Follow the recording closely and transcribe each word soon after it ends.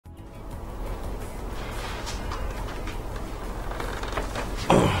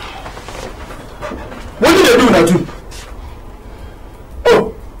What did they do now too?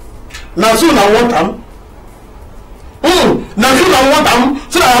 Oh, now soon I want them. Now soon I want them.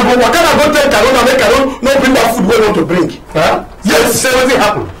 So that I go. What can I go tell Carol and make Carol no bring that food we want to bring? Huh? Yes. Say what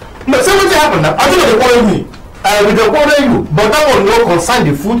happened. No, say what happened now. I think they quarrel me. We don't quarrel you, but that one no concern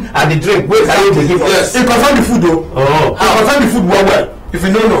the food and the drink. Wait, I need to give us. It concern the food though. Oh. It concern the food well. If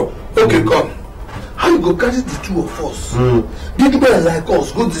you don't know. Okay, come. How you go carry the two of us? Big men like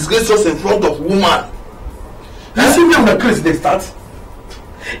us go disgrace us in front of woman. You see me on the case they start.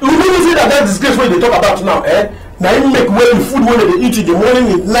 You don't see that disgrace when they talk about now, eh? Now you make well the food when they eat in the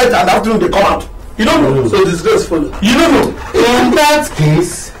morning, in night, and afternoon they come out. You don't know. So disgraceful. You don't know. In that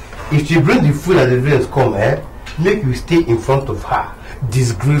case, if you bring the food and the drinks come, make you stay in front of her.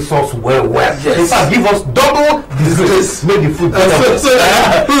 Disgrace us well. Yes. In fact, give us double disgrace. Make the food better. See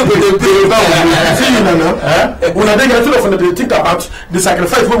you now. When I get to the think about the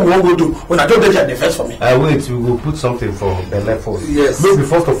sacrifice what we want to do, when I don't get the first for me. Wait, we will put something for Bele first. Yes. Maybe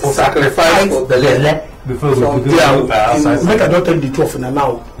first of all sacrifice for Bele before we begin outside. Make I don't take the 12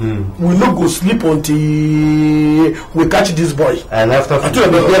 now. We not go sleep until we catch this boy. And after when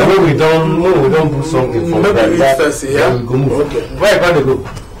we don't put something for Bele, we go move. Okay. Where can they go?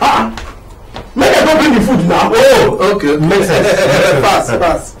 Make I don't bring the food now. Oh, okay. Makes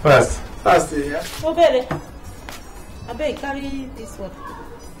sense. Fast, yeah. Oh, baby. I beg carry this water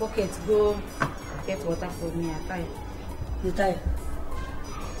bucket, go get water for me. I'm tired. You tired?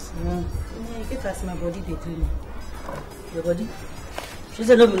 No. Get as my body they do me. Your body? She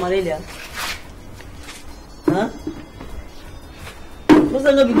said no be malaria. Huh? She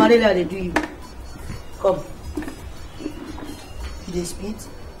said no be malaria they do you. Come. You dey spit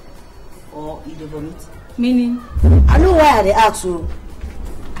or you dey vomit? Meaning? I know why they ask you.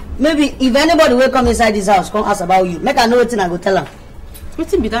 Maybe if anybody will come inside this house, come ask about you. Make I know what thing I go tell them. What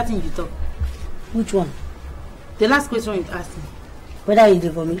be that thing you talk? Which one? The last question you asked me. Whether you dey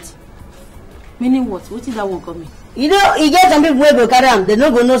vomit. Meaning what? What is that one coming? You know, you get some people who go carry them. They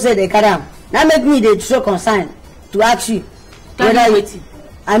no go no say they carry them. Now make me they show concern to ask you. Whether you waiting.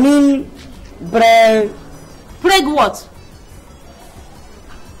 I mean, Preg what?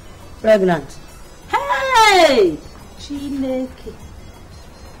 Pregnant. Hey! Chineke.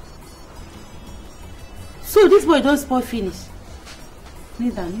 So this boy don't spoil finish.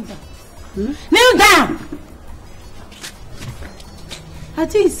 Kneel down. Kneel down! I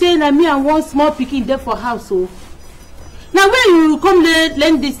think he's saying that me and one small picking there for house. So now where you come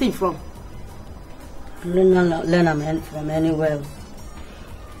learn this thing from? Learn from anywhere.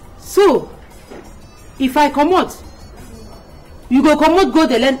 So if I come out, you go come out, go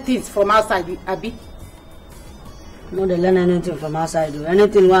the learn things from outside, Abi? No, they learn anything from outside.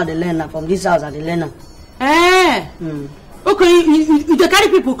 Anything what they learn from this house, they learn. Okay, you carry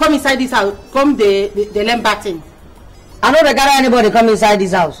people come inside this house, come they learn batting. I know they carry anybody come inside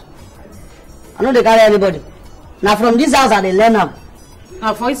this house. I know they carry anybody. Now from this house, they learn them.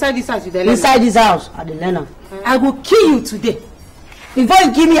 Now for inside this house, you learn. Inside this house, they learn them. I will kill you today. Before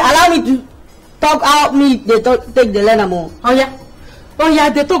you kill me, allow me to talk out me. They take the learner more. Oh yeah,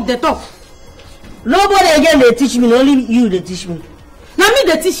 they talk. Nobody again they teach me. Only you they teach me. Now me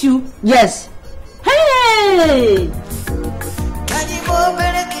they teach you. Yes. Hey.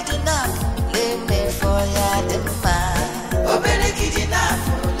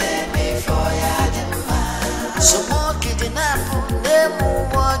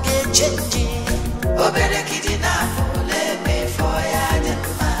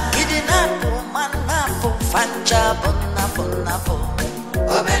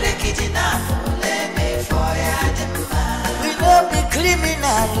 We no be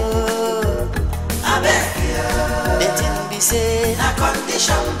criminal. I beg you. The thing be say na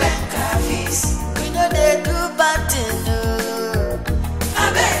condition bank office. We no dey do bad thing. I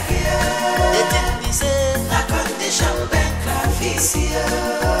beg you. The thing be say na condition bank office.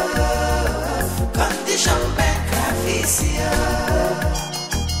 Condition bank office.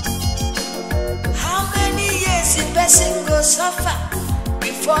 How many years a person go suffer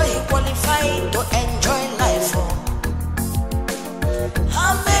before he qualify to enjoy life?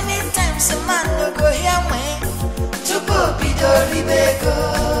 How many times a man no go hear me to go be the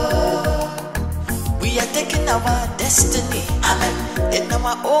We are taking our destiny, amen, in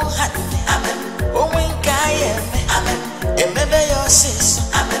our own hand, amen. Oh, when amen, remember your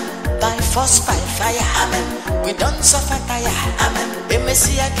sins, amen. By force, by fire, amen. We don't suffer tire, amen. The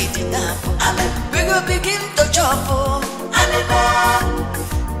Messiah getting up, amen. We go begin to chop, amen.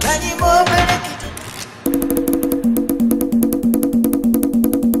 Can you move it?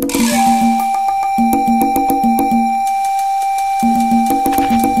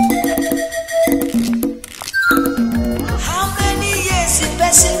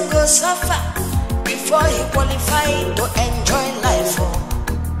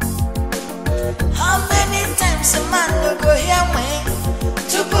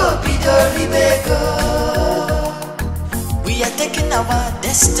 our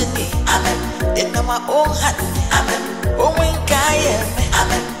destiny. Amen. In our own hand. Amen. Oh, when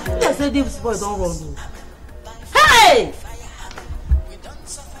Amen. I said this boy don't run. Hey!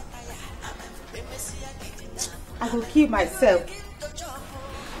 I go kill myself.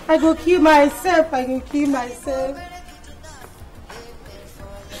 I go kill myself. I go kill myself.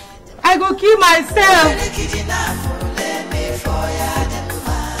 I go kill myself.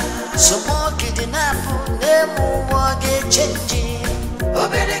 So more kidnap, nemu wage change.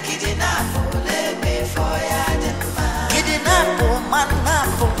 Obere kidnap, let me for ya demma. Kidnap,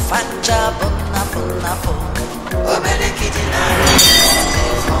 manap, fanja, bonap. Obere kidnap, let me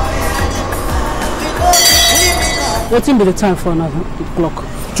for ya demma. What will be the time for another clock?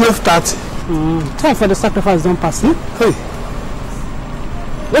 12:30. Time for the sacrifice don't pass, no? Hey.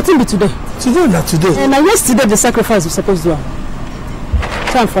 What will be today? Today, not today. And yesterday the sacrifice was supposed to have.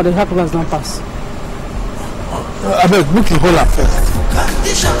 Time for the sacrifice don't pass. I beg, book the whole affair.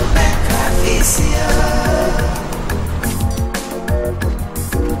 Condition back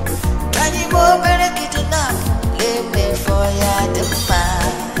Can you obey kidnap? Let me for ya demma.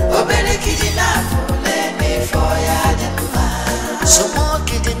 Obey kidnap, let me for ya demma. So more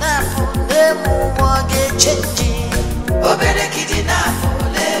kidnap, nemu wage change. Obey kidnap,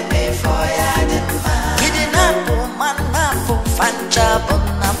 let me for ya demma. Kidnap, manap, fanja,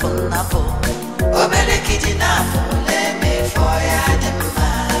 bonap. Obey kidnap, let me for ya demma.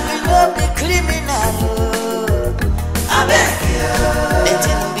 We no be criminal. I beg you. Let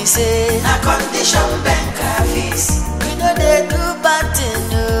him be say na condition bank office. We no dey do bad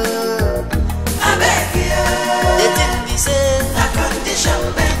thing. I beg you. Let him be say na condition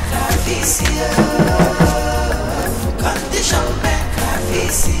bank office. Condition bank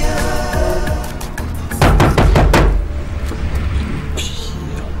office.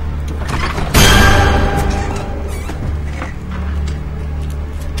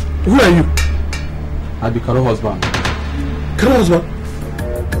 Who are you? I be Karo husband. Karo husband?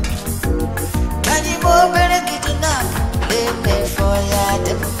 Can you obey kidnap? Let me for ya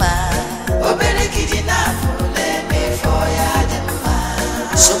demma. Obey kidnap, let me for ya demma.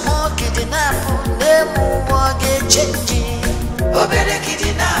 So more kidnap, nemu wage change. Obey